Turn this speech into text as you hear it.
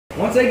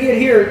Once I get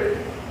here,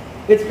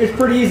 it's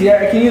pretty easy.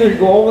 I can either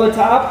go over the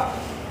top,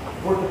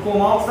 work the full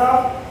mount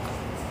stop,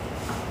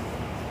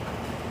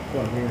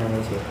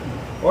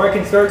 or I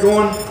can start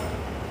going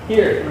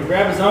here. I'm going to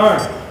grab his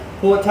arm,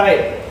 pull it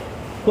tight,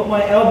 put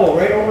my elbow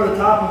right over the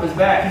top of his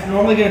back. He's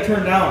normally going to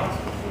turn down.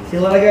 See,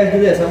 a lot of guys do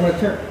this. I'm going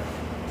to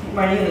keep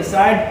my knee on the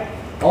side,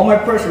 all my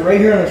pressure right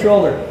here on the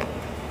shoulder.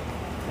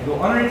 I go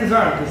underneath his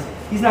arm because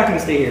he's not going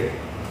to stay here.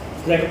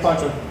 Because I can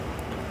punch him.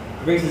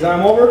 He brings his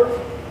arm over,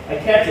 I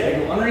catch it. I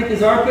go underneath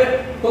his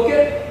armpit, hook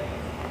it,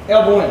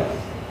 elbow in.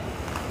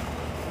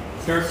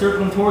 Start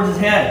circling towards his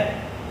head.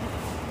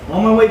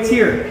 All my weight's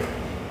here.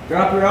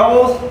 Drop your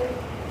elbows.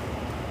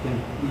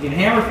 You can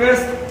hammer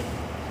fist,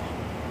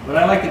 but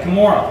I like the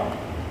Kimura.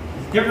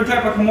 It's a different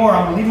type of Kimura.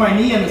 I'm going to leave my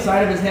knee on the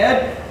side of his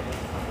head,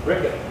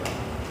 rip it.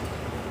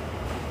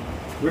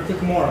 Rip the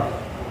Kimura.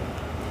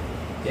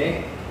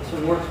 Okay? This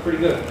one works pretty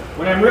good.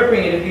 When I'm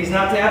ripping it, if he's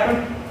not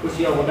tapping, push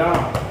the elbow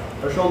down,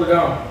 or shoulder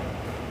down.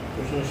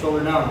 Pushing the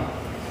shoulder down.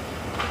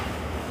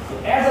 So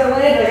as I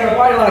land, I got a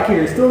body lock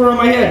here. Still around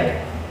my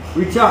head.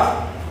 Reach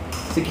up.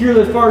 Secure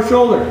the far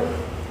shoulder.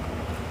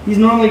 He's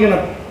not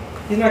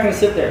gonna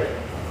sit there.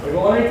 I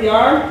go underneath the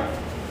arm,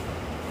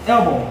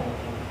 elbow,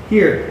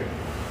 here.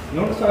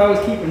 Notice how I always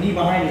keep a knee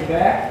behind his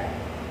back.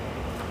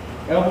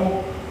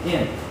 Elbow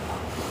in.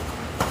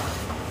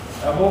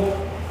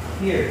 Elbow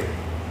here.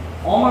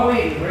 All my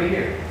weight is right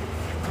here.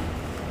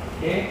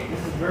 Okay? This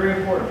is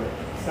very important.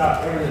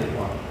 Stop everything at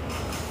once.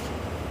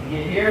 You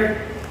get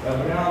here,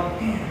 elbow down,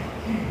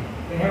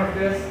 the hammer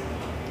fist,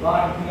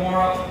 lock the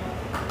Kimura up.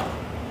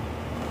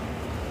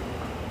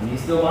 And you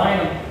still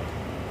behind him,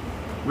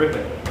 rip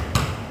it.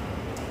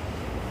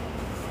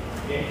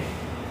 Okay?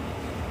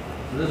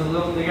 So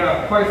there's they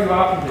got quite a few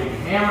options. You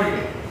can hammer, you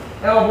can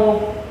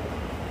elbow,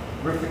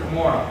 rip the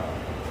Kimura.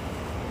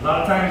 A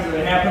lot of times when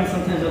it happens,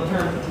 sometimes they'll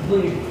turn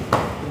completely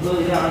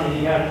down and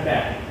you got it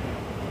back.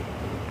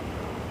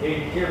 Okay,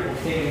 be careful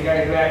taking the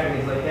guy's back when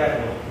he's like that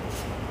though.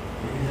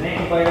 If he's an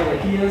ankle biter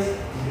like he is,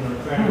 he's going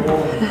to try to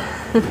roll in.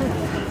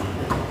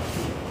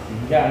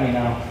 You got me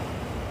now.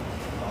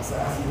 All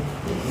sassy.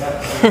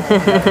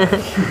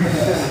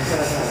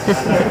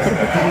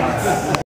 Yep.